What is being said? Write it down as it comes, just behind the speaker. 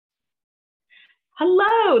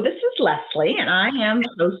Hello, this is Leslie, and I am the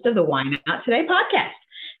host of the Why Not Today podcast.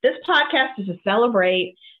 This podcast is to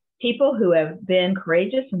celebrate people who have been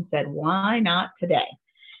courageous and said, why not today?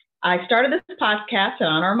 I started this podcast in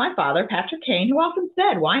honor of my father, Patrick Kane, who often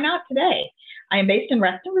said, why not today? I am based in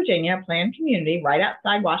Reston, Virginia, a planned community right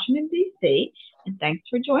outside Washington, D.C., and thanks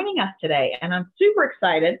for joining us today. And I'm super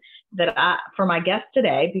excited for my guest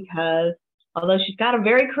today because although she's got a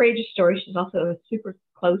very courageous story, she's also a super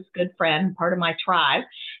close, good friend, part of my tribe.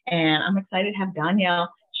 And I'm excited to have Donielle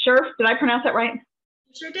Scherff. Did I pronounce that right?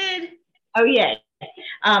 You sure did. Oh, yeah.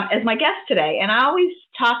 As my guest today. And I always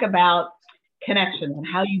talk about connections and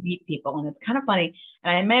how you meet people. And it's kind of funny.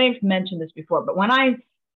 And I may have mentioned this before, but when I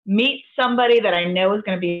meet somebody that I know is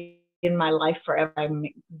going to be in my life forever, I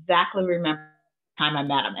exactly remember the time I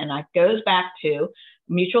met them. And it goes back to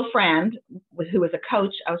a mutual friend who was a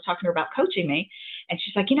coach. I was talking to her about coaching me. And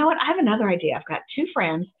she's like, you know what? I have another idea. I've got two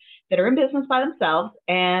friends that are in business by themselves,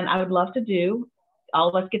 and I would love to do all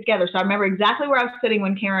of us get together. So I remember exactly where I was sitting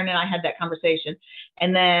when Karen and I had that conversation.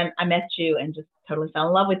 And then I met you and just totally fell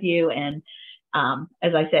in love with you. And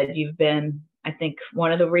as I said, you've been, I think,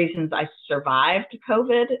 one of the reasons I survived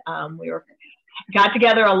COVID. We got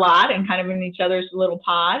together a lot and kind of in each other's little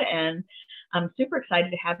pod. And I'm super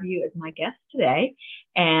excited to have you as my guest today.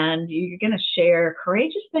 And you're going to share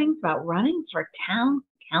courageous things about running for town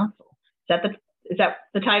council. Is that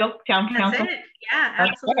the title, town council? That's it. Yeah,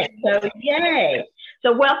 absolutely. Okay. So yay.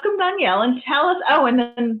 So welcome, Donielle, and tell us, and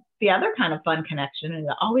then the other kind of fun connection, and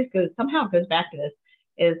it somehow goes back to this,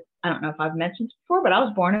 is, I don't know if I've mentioned this before, but I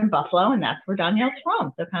was born in Buffalo, and that's where Donielle's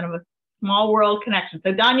from. So kind of a small world connection.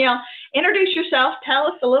 So Donielle, introduce yourself, tell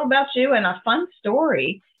us a little about you, and a fun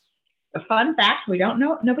story, a fun fact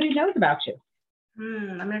nobody knows about you.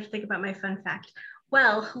 I'm going to have to think about my fun fact.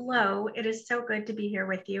 Well, hello. It is so good to be here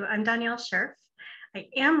with you. I'm Donielle Scherff. I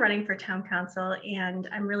am running for town council, and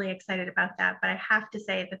I'm really excited about that. But I have to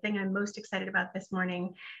say, the thing I'm most excited about this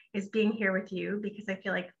morning is being here with you, because I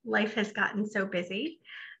feel like life has gotten so busy.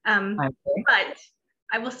 But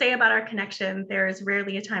I will say about our connection, there is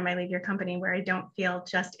rarely a time I leave your company where I don't feel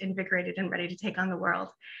just invigorated and ready to take on the world.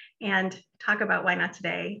 And talk about why not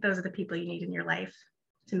today. Those are the people you need in your life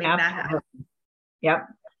to make that happen. Yep.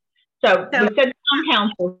 So we said town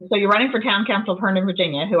council. So you're running for town council of Herndon,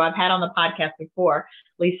 Virginia, who I've had on the podcast before,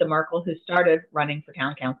 Lisa Merkel, who started running for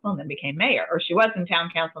town council and then became mayor. Or she was in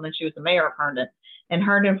town council and then she was the mayor of Herndon. And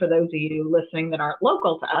Herndon, for those of you listening that aren't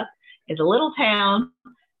local to us, is a little town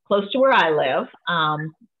close to where I live,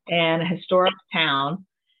 and a historical town.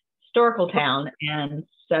 And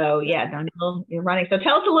so, yeah, Donielle, you're running. So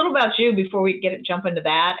tell us a little about you before we jump into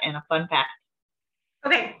that and a fun fact.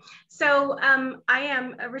 Okay, so I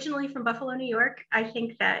am originally from Buffalo, New York. I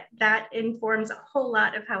think that informs a whole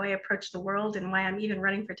lot of how I approach the world and why I'm even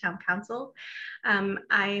running for town council.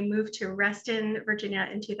 I moved to Reston, Virginia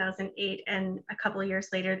in 2008, and a couple of years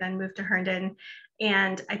later then moved to Herndon.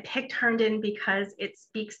 And I picked Herndon because it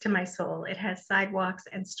speaks to my soul. It has sidewalks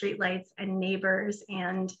and streetlights and neighbors,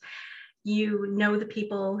 and you know the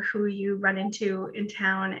people who you run into in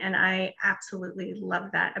town, and I absolutely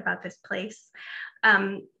love that about this place.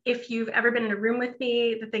 If you've ever been in a room with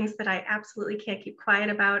me, the things that I absolutely can't keep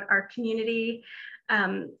quiet about are community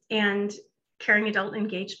and caring adult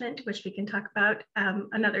engagement, which we can talk about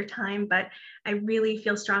another time, but I really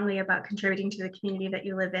feel strongly about contributing to the community that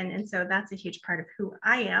you live in, and so that's a huge part of who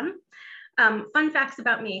I am. Fun facts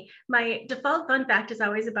about me. My default fun fact is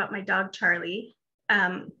always about my dog, Charlie.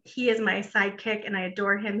 He is my sidekick and I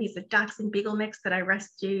adore him. He's a Dachshund Beagle mix that I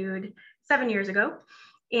rescued 7 years ago.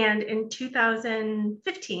 And in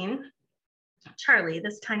 2015, Charlie,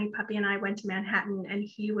 this tiny puppy, and I went to Manhattan, and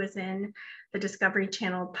he was in the Discovery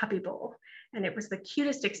Channel Puppy Bowl. And it was the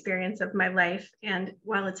cutest experience of my life. And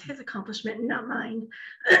while it's his accomplishment and not mine,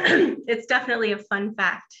 it's definitely a fun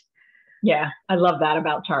fact. Yeah, I love that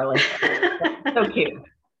about Charlie. So cute.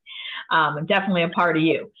 Definitely a part of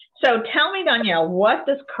you. So tell me, Donielle, what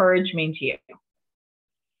does courage mean to you?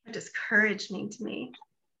 What does courage mean to me?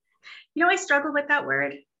 You know, I struggle with that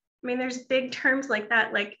word. I mean, there's big terms like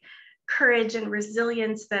that, like courage and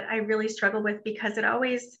resilience, that I really struggle with because it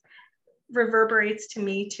always reverberates to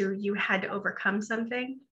me to you had to overcome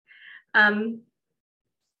something. So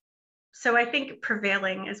I think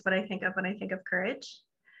prevailing is what I think of when I think of courage.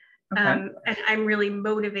 Okay. And I'm really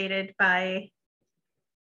motivated by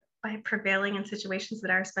prevailing in situations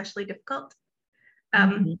that are especially difficult.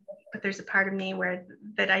 But there's a part of me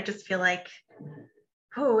that I just feel like,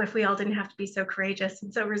 oh, if we all didn't have to be so courageous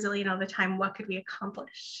and so resilient all the time, what could we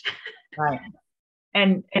accomplish? Right.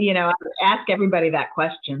 And, you know, I ask everybody that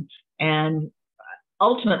question. And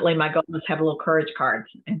ultimately, my goal is to have a little courage cards.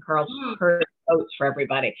 And courage votes for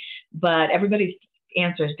everybody, but everybody's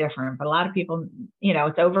answer is different. But a lot of people,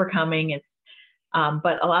 it's overcoming. It's,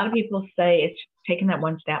 but a lot of people say it's taking that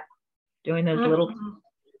one step, doing those little,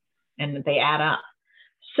 and they add up.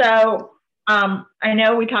 So I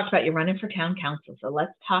know we talked about you running for town council. So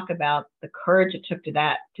let's talk about the courage it took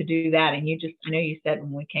to do that. And I know you said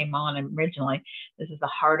when we came on originally, this is the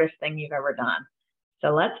hardest thing you've ever done. So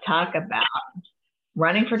let's talk about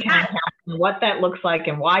running for town council and what that looks like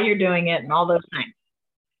and why you're doing it and all those things.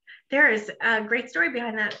 There is a great story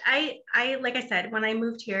behind that. I like I said, when I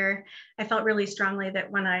moved here, I felt really strongly that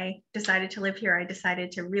when I decided to live here, I decided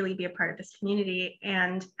to really be a part of this community.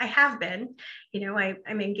 And I have been,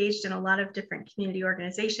 I'm engaged in a lot of different community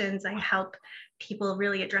organizations. I help people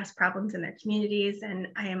really address problems in their communities. And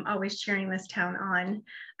I am always cheering this town on.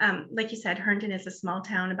 Like you said, Herndon is a small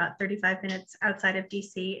town, about 35 minutes outside of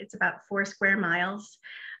DC. It's about 4 square miles.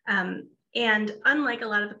 And unlike a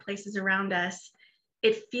lot of the places around us,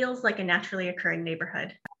 it feels like a naturally occurring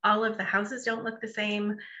neighborhood. All of the houses don't look the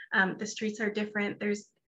same. The streets are different. There's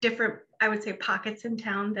different, I would say, pockets in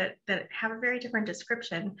town that have a very different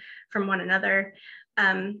description from one another.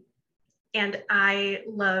 And I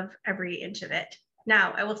love every inch of it.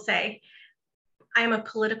 Now, I will say, I am a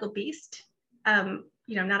political beast.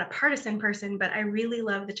 Not a partisan person, but I really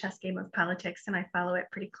love the chess game of politics and I follow it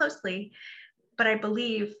pretty closely. But I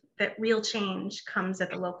believe that real change comes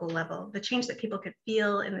at the local level. The change that people could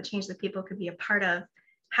feel and the change that people could be a part of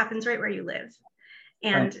happens right where you live.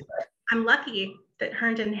 And I'm lucky that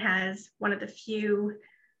Herndon has one of the few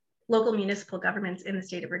local municipal governments in the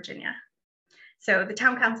state of Virginia. So the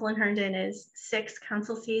town council in Herndon is 6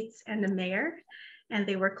 council seats and a mayor, and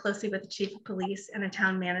they work closely with the chief of police and a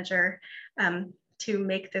town manager to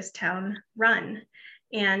make this town run.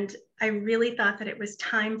 And I really thought that it was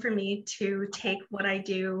time for me to take what I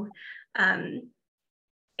do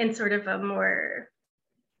in sort of a more,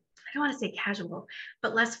 I don't want to say casual,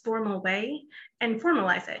 but less formal way and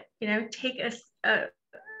formalize it, take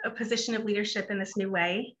a position of leadership in this new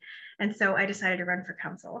way. And so I decided to run for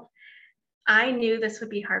council. I knew this would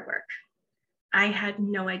be hard work. I had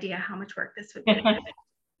no idea how much work this would be.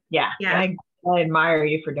 Yeah. I admire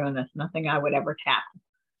you for doing this. Nothing I would ever tackle.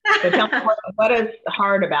 So tell me what is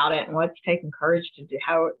hard about it and what's taking courage to do,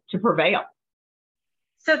 how to prevail?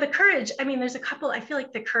 So the courage, there's a couple, I feel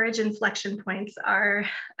like the courage inflection points are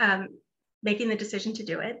making the decision to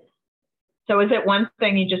do it. So is it one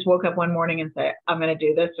thing you just woke up one morning and say, I'm going to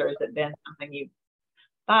do this, or has it been something you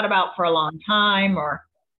thought about for a long time? Or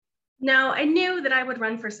no, I knew that I would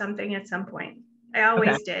run for something at some point. I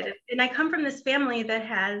always did. And I come from this family that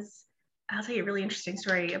has, I'll tell you a really interesting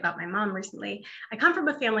story about my mom recently. I come from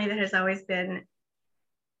a family that has always been,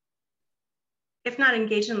 if not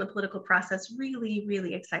engaged in the political process, really,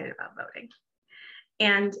 really excited about voting.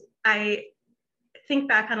 And I think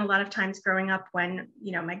back on a lot of times growing up when,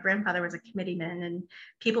 my grandfather was a committeeman and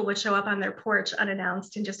people would show up on their porch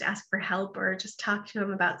unannounced and just ask for help or just talk to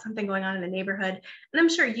him about something going on in the neighborhood. And I'm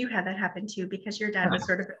sure you had that happen too, because your dad was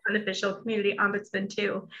sort of an unofficial community ombudsman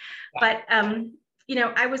too. But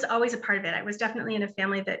I was always a part of it. I was definitely in a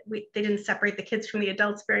family that they didn't separate the kids from the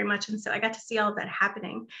adults very much. And so I got to see all of that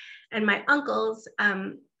happening. And my uncles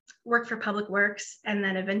worked for Public Works and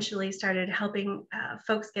then eventually started helping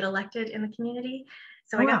folks get elected in the community.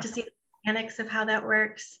 So I got to see the mechanics of how that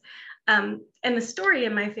works. And the story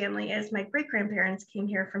in my family is my great-grandparents came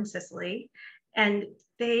here from Sicily and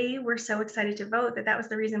they were so excited to vote that was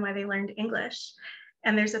the reason why they learned English.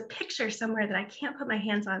 And there's a picture somewhere that I can't put my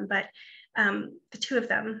hands on, but the two of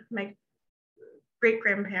them, my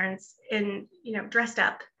great-grandparents, dressed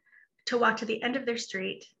up to walk to the end of their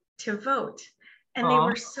street to vote. And they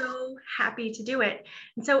were so happy to do it.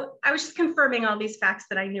 And so I was just confirming all these facts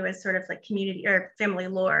that I knew as sort of like community or family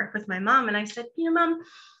lore with my mom. And I said, Mom,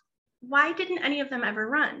 why didn't any of them ever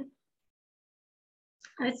run?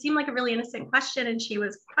 And it seemed like a really innocent question. And she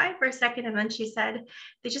was quiet for a second. And then she said,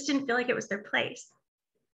 they just didn't feel like it was their place.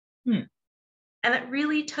 And that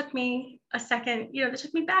really took me a second, that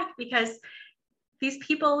took me back, because these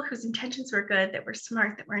people whose intentions were good, that were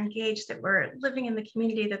smart, that were engaged, that were living in the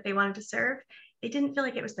community that they wanted to serve, they didn't feel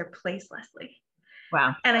like it was their place, Leslie.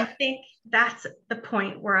 Wow. And I think that's the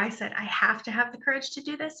point where I said, I have to have the courage to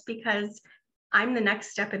do this because I'm the next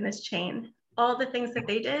step in this chain. All the things that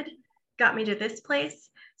they did got me to this place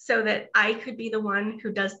so that I could be the one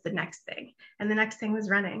who does the next thing. And the next thing was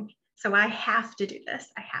running. So I have to do this.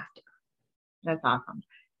 I have to. That's awesome.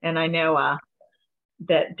 And I know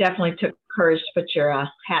that definitely took courage to put your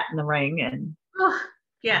hat in the ring. And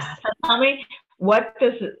yes. Tell me, what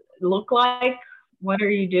does it look like? What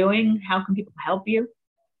are you doing? How can people help you?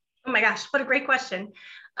 Oh my gosh, what a great question.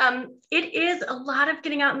 It is a lot of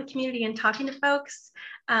getting out in the community and talking to folks.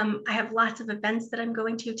 I have lots of events that I'm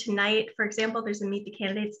going to tonight. For example, there's a Meet the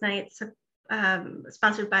Candidates night,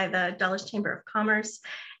 sponsored by the Dulles Chamber of Commerce.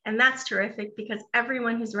 And that's terrific because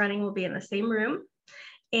everyone who's running will be in the same room.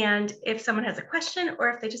 And if someone has a question, or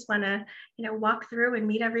if they just want to, walk through and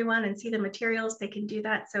meet everyone and see the materials, they can do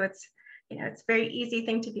that. So it's a very easy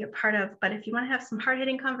thing to be a part of. But if you want to have some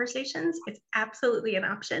hard-hitting conversations, it's absolutely an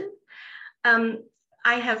option.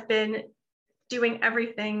 I have been doing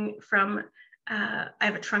everything from, I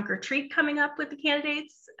have a trunk or treat coming up with the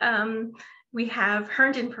candidates. We have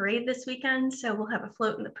Herndon Parade this weekend, so we'll have a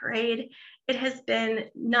float in the parade. It has been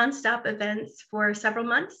nonstop events for several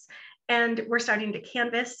months, and we're starting to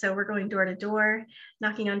canvass. So we're going door to door,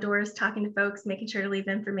 knocking on doors, talking to folks, making sure to leave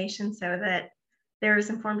information so that they're as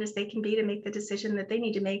informed as they can be to make the decision that they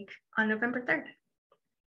need to make on November 3rd.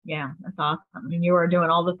 Yeah, that's awesome. I mean, you are doing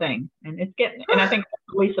all the things, and it's getting, and I think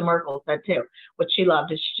Lisa Merkel said too, what she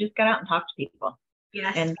loved is she just got out and talked to people.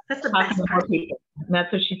 Yes, and that's the best part. People. And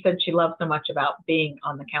that's what she said she loved so much about being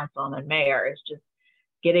on the council and the mayor, is just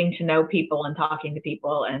getting to know people and talking to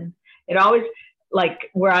people. And it always, like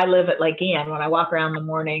where I live at Lake Ann, when I walk around in the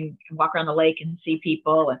morning and walk around the lake and see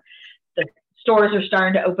people, and the stores are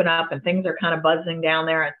starting to open up and things are kind of buzzing down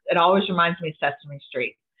there, it always reminds me of Sesame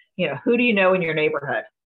Street. Who do you know in your neighborhood?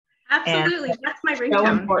 Absolutely, and that's my ringtone.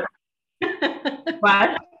 So important.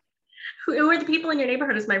 What? Who are the people in your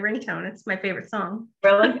neighborhood is my ringtone. It's my favorite song.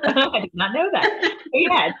 Really? I did not know that. But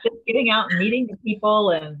yeah, it's just getting out and meeting the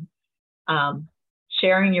people and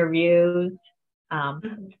sharing your views. So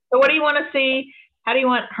what do you want to see? How do you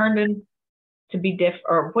want Herndon to be different?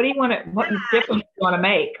 Or what difference do you want to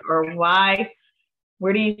make? Or why?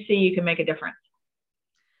 Where do you see you can make a difference?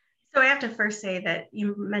 So I have to first say that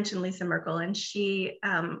you mentioned Lisa Merkel, and she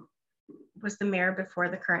was the mayor before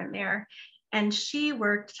the current mayor. And she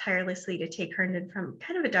worked tirelessly to take Herndon from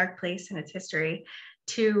kind of a dark place in its history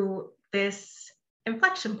to this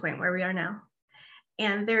inflection point where we are now.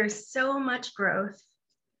 And there's so much growth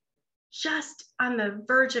just on the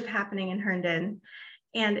verge of happening in Herndon.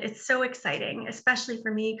 And it's so exciting, especially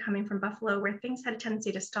for me coming from Buffalo, where things had a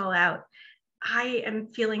tendency to stall out. I am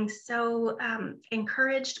feeling so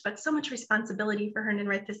encouraged, but so much responsibility for Herndon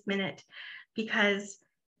right this minute, because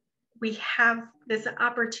we have this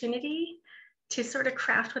opportunity to sort of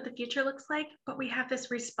craft what the future looks like, but we have this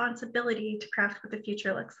responsibility to craft what the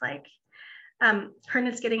future looks like.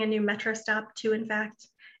 Herndon's getting a new metro stop too, in fact,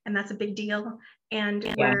 and that's a big deal. And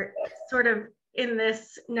we're sort of in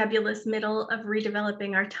this nebulous middle of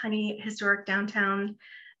redeveloping our tiny historic downtown.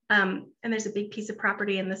 And there's a big piece of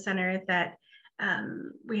property in the center that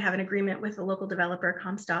we have an agreement with a local developer,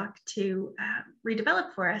 Comstock, to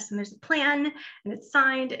redevelop for us. And there's a plan, and it's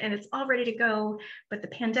signed, and it's all ready to go. But the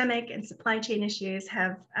pandemic and supply chain issues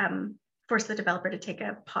have forced the developer to take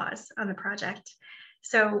a pause on the project.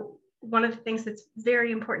 So one of the things that's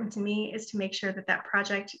very important to me is to make sure that that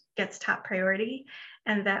project gets top priority,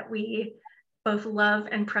 and that we both love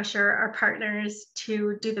and pressure our partners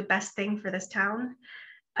to do the best thing for this town.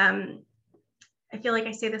 I feel like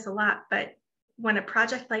I say this a lot, but when a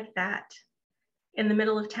project like that in the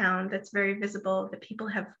middle of town that's very visible, that people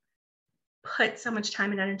have put so much time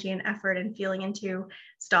and energy and effort and feeling into,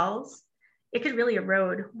 stalls, it could really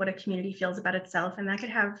erode what a community feels about itself, and that could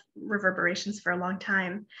have reverberations for a long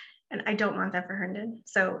time. And I don't want that for Herndon.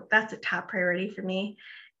 So that's a top priority for me.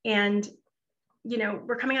 And,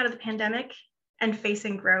 we're coming out of the pandemic and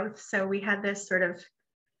facing growth. So we had this sort of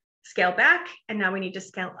scale back, and now we need to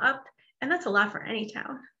scale up. And that's a lot for any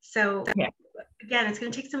town. So again, it's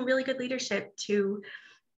going to take some really good leadership to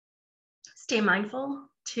stay mindful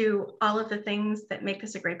to all of the things that make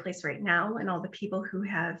this a great place right now, and all the people who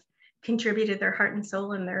have contributed their heart and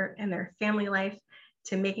soul and their family life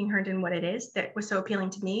to making Herndon what it is, that was so appealing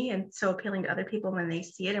to me and so appealing to other people when they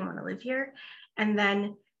see it and want to live here. And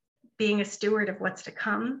then being a steward of what's to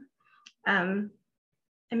come, and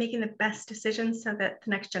making the best decisions so that the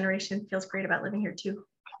next generation feels great about living here too.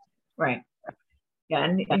 Right. Yeah,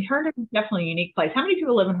 and Herndon is definitely a unique place. How many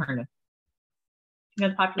people live in Herndon? You know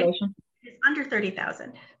the population? It's under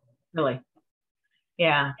 30,000. Really?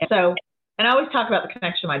 Yeah. So, and I always talk about the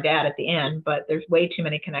connection with my dad at the end, but there's way too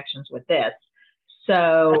many connections with this.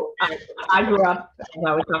 So I grew up, as I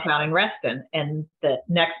always talk about, in Reston, and the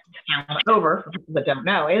next town over, for people that don't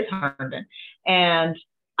know, is Herndon. And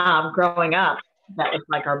growing up, that was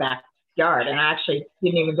like our backyard. And I actually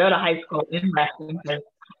didn't even go to high school in Reston, because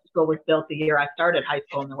school was built the year I started high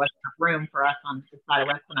school, in the West room for us on the side of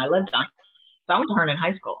Reston I lived on. So I went to Herndon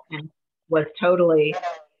High School and was totally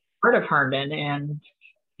part of Herndon, and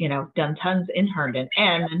done tons in Herndon.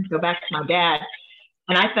 And then to go back to my dad,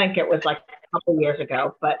 and I think it was like a couple years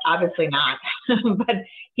ago, but obviously not. But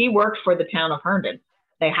he worked for the town of Herndon.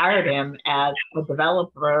 They hired him as a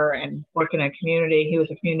developer and work in a community. He was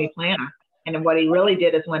a community planner. And then what he really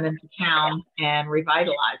did is went into town and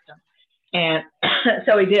revitalized them. And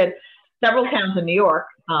so he did several towns in New York,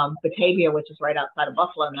 Batavia, which is right outside of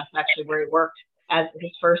Buffalo. And that's actually where he worked as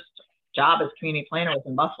his first job as community planner was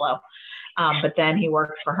in Buffalo. But then he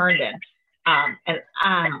worked for Herndon. And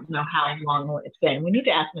I don't know how long it's been. We need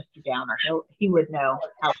to ask Mr. Downer. He would know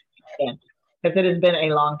how it's been, because it has been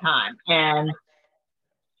a long time. And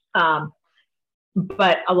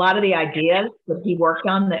but a lot of the ideas that he worked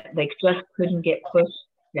on that they just couldn't get pushed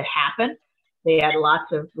to happen. They had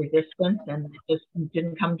lots of resistance and it just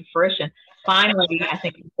didn't come to fruition. Finally, I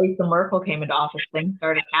think Lisa Merkel came into office, things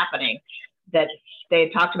started happening that they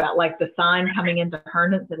had talked about, like the sign coming into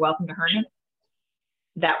Herndon said, "Welcome to Herndon."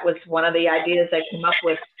 That was one of the ideas they came up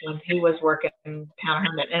with when he was working in town of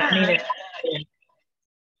Herndon. And I mean, it's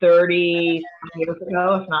 30 years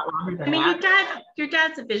ago, if not longer than that. Your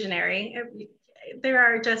dad's a visionary. There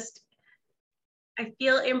are just, I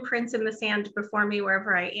feel imprints in the sand before me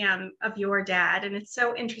wherever I am of your dad. And it's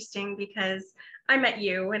so interesting because I met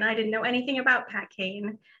you and I didn't know anything about Pat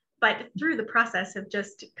Kane, but through the process of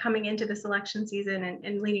just coming into this election season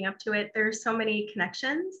and leading up to it, there's so many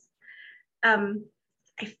connections.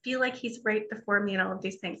 I feel like he's right before me in all of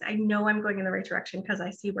these things. I know I'm going in the right direction because I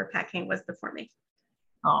see where Pat Kane was before me.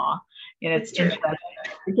 Aw, and it's interesting.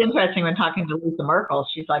 It's interesting when talking to Lisa Merkel.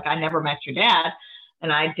 She's like, "I never met your dad,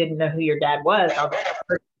 and I didn't know who your dad was. I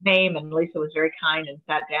heard his name." And Lisa was very kind and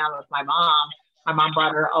sat down with my mom. My mom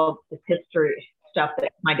brought her all this history stuff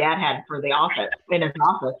that my dad had for the office in his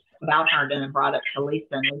office about Herndon and brought it to Lisa.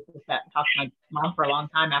 And Lisa sat and talked to my mom for a long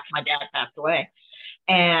time after my dad passed away.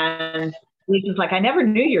 And Lisa's like, "I never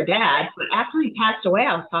knew your dad, but after he passed away,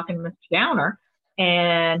 I was talking to Mr. Downer,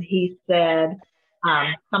 and he said."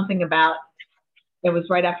 Something about, it was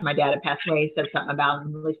right after my dad had passed away, he said something about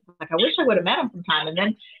him. Like, "I wish I would have met him sometime." And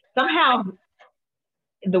then somehow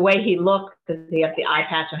the way he looked, because he had the eye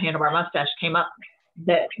patch and handlebar mustache, came up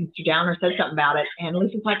that Mr. Downer said something about it. And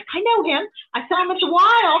Lisa's like, "I know him. I saw him at the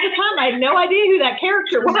Y all the time. I had no idea who that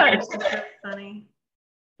character was." That's funny.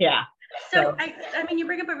 Yeah. So I mean, you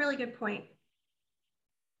bring up a really good point.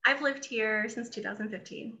 I've lived here since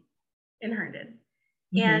 2015 in Herndon.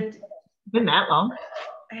 Mm-hmm. And been that long?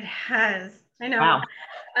 It has. I know. Wow.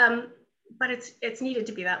 But it's needed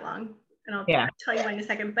to be that long. And I'll tell you why in a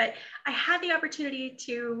second. But I had the opportunity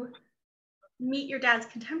to meet your dad's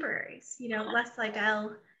contemporaries, Les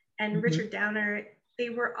Lydell and Richard Downer.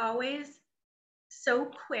 They were always so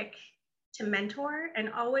quick to mentor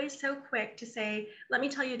and always so quick to say, "Let me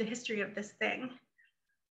tell you the history of this thing."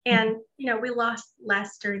 And, we lost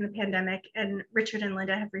Les during the pandemic, and Richard and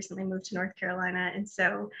Linda have recently moved to North Carolina. And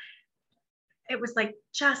so it was like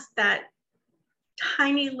just that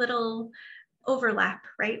tiny little overlap,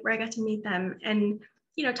 right, where I got to meet them. And,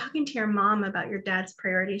 talking to your mom about your dad's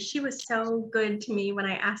priorities, she was so good to me when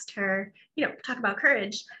I asked her, talk about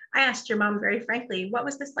courage. I asked your mom very frankly, "What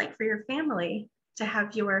was this like for your family to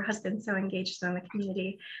have your husband so engaged in the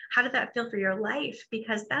community? How did that feel for your life?"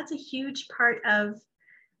 Because that's a huge part of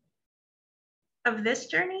this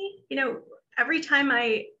journey. Every time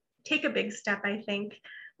I take a big step, I think,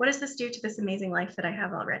 what does this do to this amazing life that I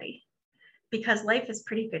have already? Because life is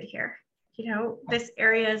pretty good here. This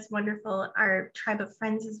area is wonderful. Our tribe of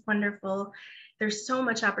friends is wonderful. There's so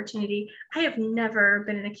much opportunity. I have never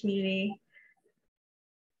been in a community,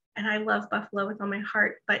 and I love Buffalo with all my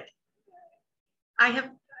heart, but I've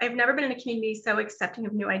never been in a community so accepting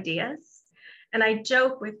of new ideas. And I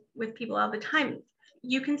joke with people all the time,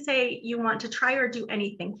 you can say you want to try or do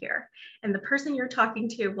anything here, and the person you're talking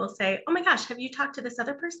to will say, "Oh my gosh, have you talked to this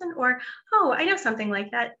other person?" Or, "Oh, I know something like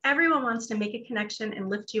that." Everyone wants to make a connection and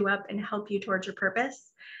lift you up and help you towards your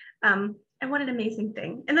purpose. And what an amazing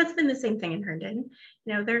thing. And that's been the same thing in Herndon.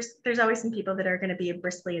 There's always some people that are going to be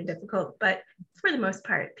bristly and difficult, but for the most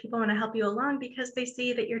part, people want to help you along because they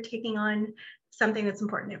see that you're taking on something that's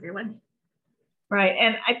important to everyone. Right.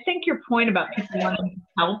 And I think your point about people wanting to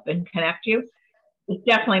help and connect you, it's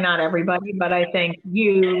definitely not everybody, but I think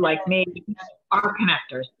you, like me, are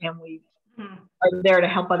connectors, and we are there to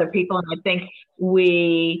help other people. And I think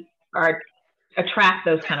we attract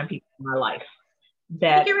those kind of people in our life.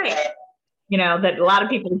 That, you're right. That a lot of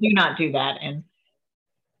people do not do that and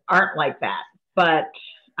aren't like that. But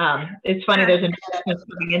it's funny, there's investments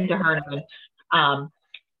coming into Herndon.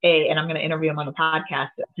 And I'm going to interview him on the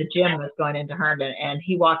podcast. The Jim was going into Herndon, and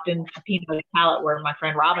he walked into Peanut Palette where my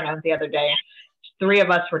friend Robin owns the other day. 3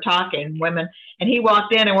 of us were talking, women, and he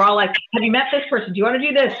walked in and we're all like, "Have you met this person? Do you want to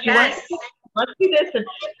do this? Do you want let's do this.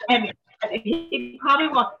 And he probably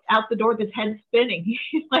walked out the door with his head spinning.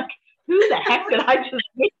 He's like, who the heck did I just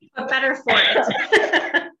meet? But better for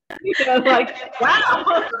it. Like,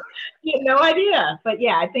 wow, you had no idea. But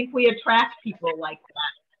yeah, I think we attract people like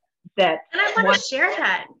that. And I want to share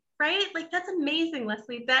that, right? Like, that's amazing,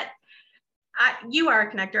 Leslie, that you are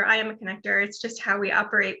a connector. I am a connector. It's just how we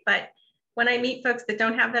operate. But when I meet folks that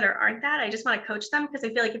don't have that or aren't that, I just want to coach them, because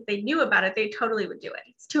I feel like if they knew about it, they totally would do it.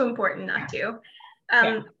 It's too important not to.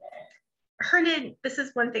 Herndon, this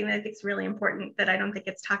is one thing that I think is really important that I don't think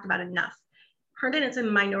it's talked about enough. Herndon is a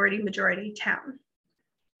minority majority town.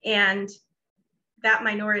 And that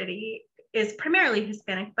minority is primarily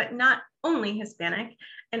Hispanic, but not only Hispanic.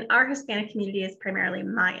 And our Hispanic community is primarily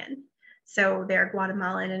Mayan. So they're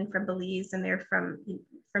Guatemalan and from Belize, and they're from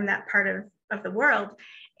that part of the world.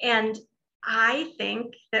 And I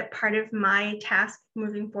think that part of my task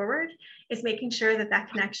moving forward is making sure that that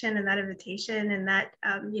connection and that invitation and that,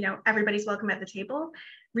 everybody's welcome at the table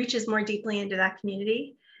reaches more deeply into that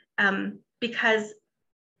community, because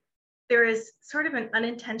there is sort of an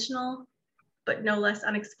unintentional, but no less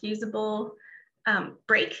unexcusable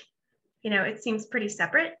break. It seems pretty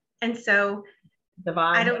separate. And so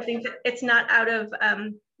I don't think that it's not out of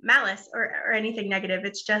malice or anything negative.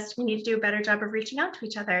 It's just we need to do a better job of reaching out to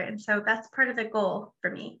each other. And so that's part of the goal for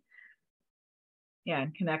me. Yeah,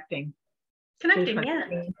 and connecting.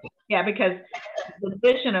 Yeah. Yeah, because the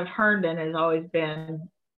vision of Herndon has always been,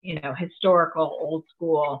 historical, old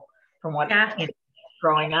school from what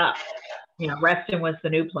growing up. Reston was the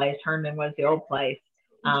new place, Herndon was the old place.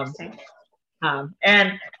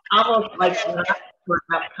 And almost like we're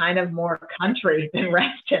up kind of more country than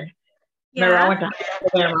Reston. Yeah. I went to high school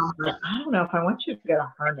there, and I was like, I don't know if I want you to go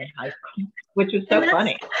to Herndon High School, which was so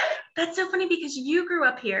funny. That's so funny, because you grew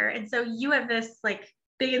up here, and so you have this like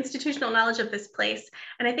big institutional knowledge of this place.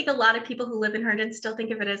 And I think a lot of people who live in Herndon still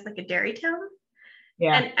think of it as like a dairy town.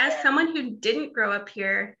 Yeah. And as someone who didn't grow up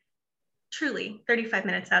here, truly 35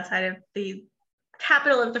 minutes outside of the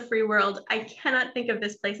capital of the free world, I cannot think of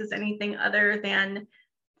this place as anything other than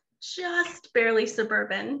just barely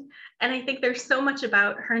suburban. And I think there's so much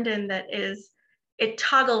about Herndon that it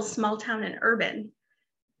toggles small town and urban.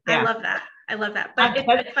 Yeah. I love that. But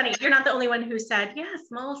it's funny, you're not the only one who said, yeah,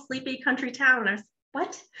 small, sleepy country town. I was,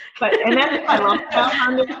 what? And that's what I love about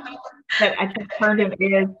Herndon, that I think Herndon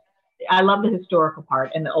is, I love the historical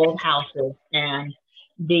part and the old houses and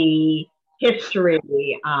the history,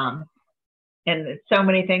 and so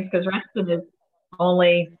many things, because Reston is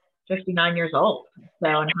only 59 years old.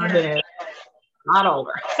 So, and Herndon is a lot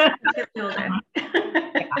older.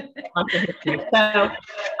 Lots of history. So,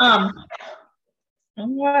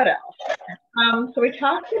 and what else? So we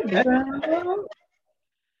talked about,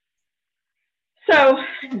 so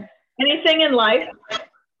anything in life,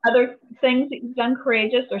 other things that you've done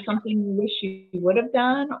courageous, or something you wish you would have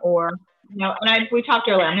done, or, and we talked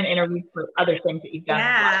earlier, I'm going to interview for other things that you've done.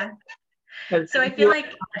 Yeah. So I feel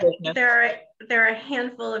like there are a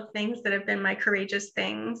handful of things that have been my courageous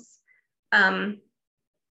things. I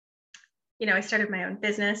started my own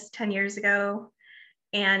business 10 years ago,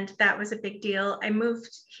 and that was a big deal. I moved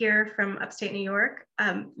here from upstate New York,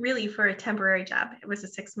 really for a temporary job. It was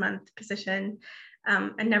a 6-month position.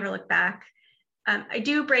 I never looked back. I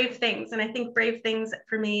do brave things, and I think brave things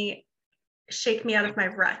for me shake me out of my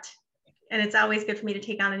rut. And it's always good for me to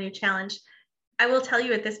take on a new challenge. I will tell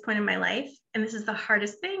you at this point in my life, and this is the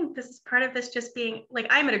hardest thing, this is part of this just being, like,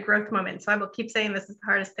 I'm at a growth moment, so I will keep saying this is the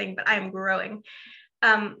hardest thing, but I am growing.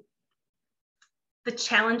 The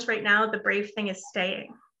challenge right now, the brave thing is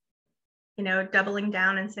staying, doubling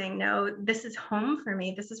down and saying, no, this is home for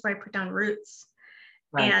me. This is where I put down roots.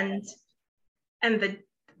 Right. And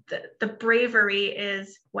the bravery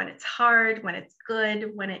is when it's hard, when it's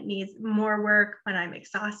good, when it needs more work, when I'm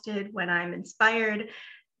exhausted, when I'm inspired,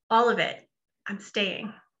 all of it, I'm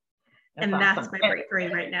staying. That's awesome. That's my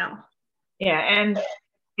bravery right now. Yeah. And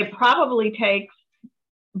it probably takes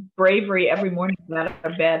bravery every morning to get out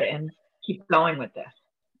of bed and keep going with this.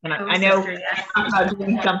 And I know about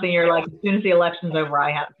doing something, you're like, as soon as the election's over,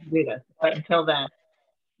 I have to do this. But until then,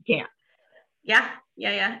 you can't. Yeah.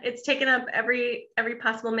 It's taken up every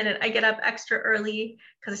possible minute. I get up extra early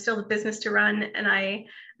because I still have a business to run, and I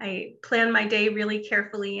plan my day really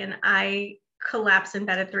carefully, and I collapse in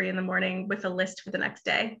bed at 3 a.m. with a list for the next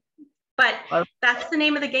day. But that's the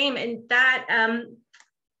name of the game. And that,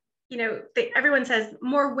 everyone says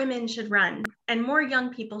more women should run and more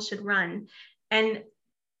young people should run. And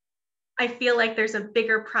I feel like there's a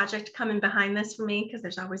bigger project coming behind this for me, because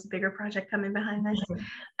there's always a bigger project coming behind this.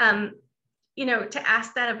 To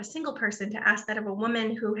ask that of a single person, to ask that of a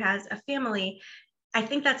woman who has a family, I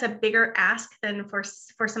think that's a bigger ask than for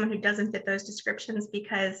someone who doesn't fit those descriptions,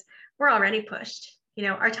 because we're already pushed. You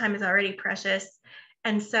know, our time is already precious.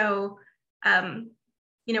 And so,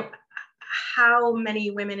 you know, how many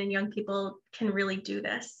women and young people can really do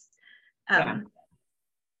this? You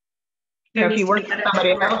know, if you work for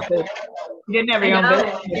somebody else, you didn't have your own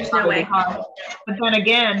business, there's no way. But then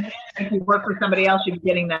again, if you work for somebody else, you're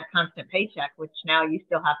getting that constant paycheck, which now you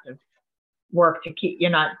still have to work to keep. You're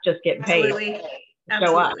not just getting paid. Absolutely.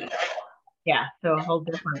 Show up. Yeah, so a whole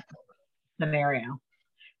different scenario.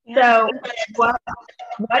 Yeah. So what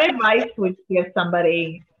advice would you give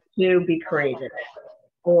somebody to be creative,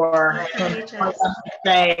 or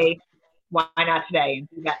say, why not today, and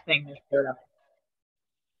do that thing that's stirred up?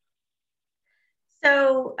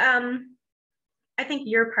 So I think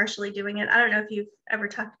you're partially doing it. I don't know if you've ever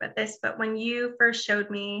talked about this, but when you first showed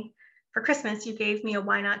me for Christmas, you gave me a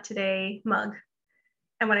Why Not Today mug.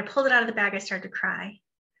 And when I pulled it out of the bag, I started to cry,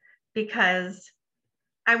 because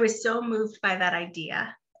I was so moved by that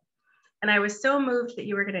idea. And I was so moved that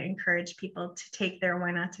you were going to encourage people to take their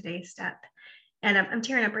Why Not Today step. And I'm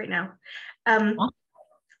tearing up right now.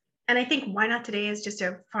 And I think Why Not Today is just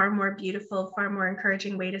a far more beautiful, far more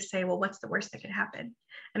encouraging way to say, well, what's the worst that could happen?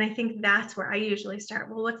 And I think that's where I usually start.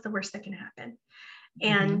 Well, what's the worst that can happen?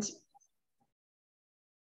 And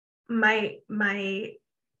my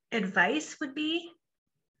advice would be,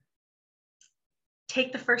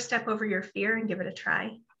 take the first step over your fear and give it a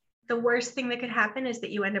try. The worst thing that could happen is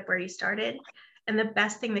that you end up where you started. And the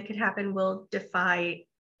best thing that could happen will defy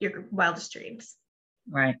your wildest dreams.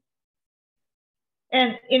 Right.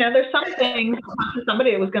 And, you know, there's some things,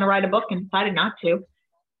 somebody that was going to write a book and decided not to.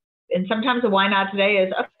 And sometimes the why not today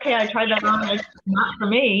is, okay, I tried that on, it's not for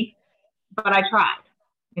me, but I tried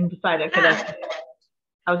and decided. Yeah.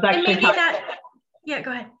 I was actually yeah,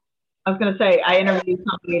 go ahead. I was going to say, I interviewed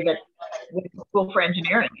somebody that went to school for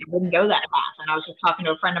engineering and didn't go that fast. And I was just talking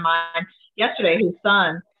to a friend of mine yesterday whose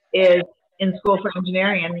son is in school for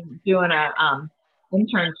engineering and doing a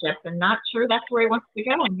internship, and not sure that's where he wants to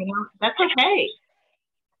go. And, you know, that's okay.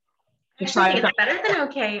 I think it's better than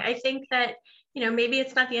okay. I think that, you know, maybe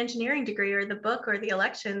it's not the engineering degree or the book or the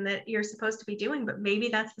election that you're supposed to be doing, but maybe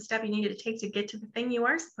that's the step you needed to take to get to the thing you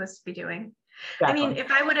are supposed to be doing. Exactly. I mean,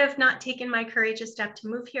 if I would have not taken my courageous step to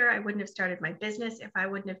move here, I wouldn't have started my business. If I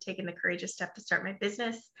wouldn't have taken the courageous step to start my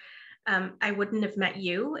business, I wouldn't have met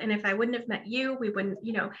you. And if I wouldn't have met you, we wouldn't,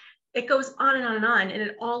 you know, it goes on and on and on. And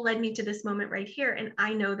it all led me to this moment right here. And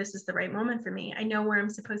I know this is the right moment for me. I know where I'm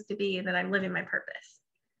supposed to be and that I'm living my purpose.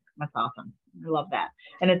 That's awesome. I love that.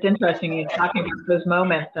 And it's interesting, you're talking about those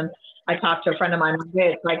moments. And I talked to a friend of mine one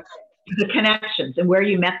day, it's like the connections and where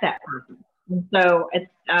you met that person. And so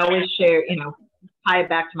I always share, you know, tie it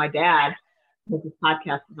back to my dad, because this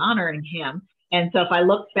podcast is honoring him. And so if I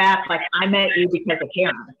look back, like I met you because of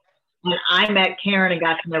Karen. And I met Karen and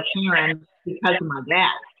got to know Karen because of my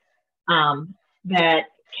dad. That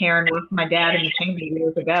Karen worked with my dad in the chamber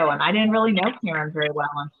years ago. And I didn't really know Karen very well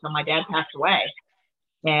until my dad passed away.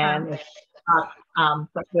 And so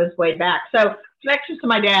it goes way back. So connections to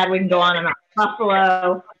my dad, we can go on and on.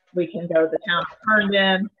 Buffalo, we can go to the town of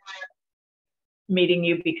Herndon, meeting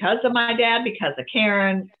you because of my dad, because of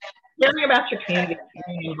Karen, learning about your community,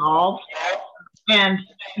 getting involved. And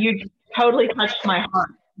you totally touched my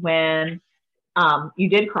heart when you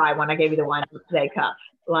did cry when I gave you the Wine Today cup.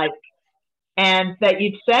 Like, and that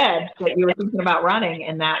you said that you were thinking about running,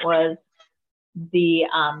 and that was the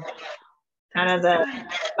kind of the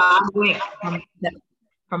God wink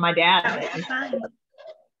from my dad.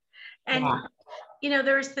 And you know,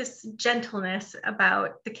 there's this gentleness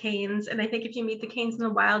about the Canes, and I think if you meet the Canes in the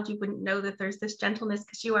wild, you wouldn't know that there's this gentleness,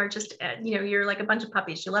 because you are just, you know, you're like a bunch of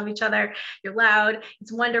puppies. You love each other. You're loud.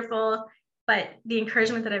 It's wonderful. But the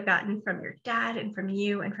encouragement that I've gotten from your dad and from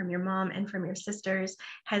you and from your mom and from your sisters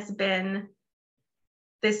has been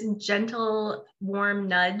this gentle, warm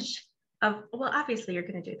nudge of, well, obviously you're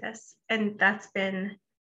going to do this. And that's been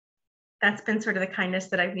sort of the kindness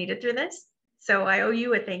that I've needed through this. So I owe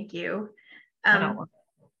you a thank you. And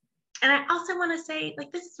I also want to say,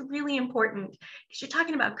 like, this is really important, because you're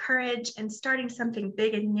talking about courage and starting something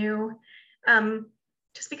big and new.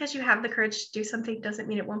 Just because you have the courage to do something doesn't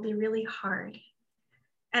mean it won't be really hard.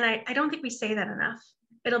 And I don't think we say that enough.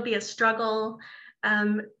 It'll be a struggle.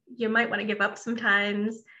 You might want to give up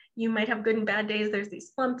sometimes. You might have good and bad days. There's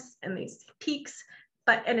these slumps and these peaks,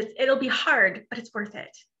 and it'll be hard, but it's worth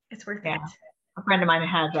it. It's worth it. A friend of mine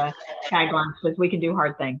has a tagline that says, "We can do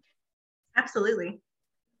hard things." Absolutely.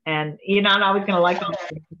 And you're not always going to like what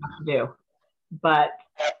you have to do, but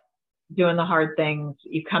doing the hard things,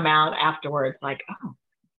 you come out afterwards like, oh,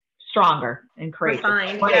 stronger and courageous.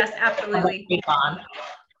 Refined. Yes, absolutely.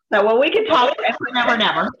 So, well, we could talk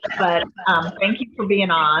never, but thank you for being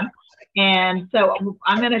on. And so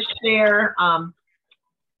I'm going to share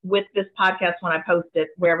with this podcast when I post it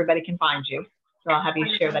where everybody can find you. So I'll have you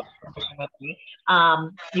share that information with me.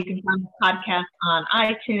 You can find the podcast on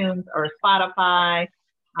iTunes or Spotify.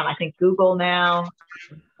 I think Google now.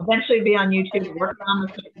 Eventually be on YouTube. Working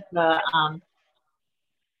on the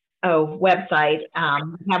website.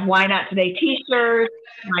 We have Why Not Today t-shirts,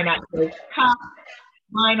 Why Not Today cups,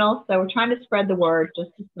 vinyl. So we're trying to spread the word just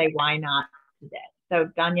to say why not today. So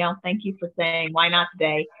Donielle, thank you for saying why not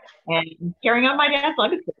today and carrying on my dad's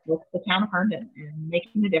legacy with the town of Herndon and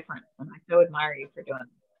making a difference. And I so admire you for doing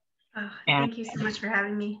this. Thank you so much for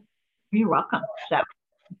having me. You're welcome. So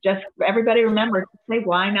just everybody remember to say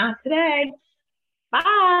why not today.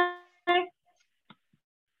 Bye.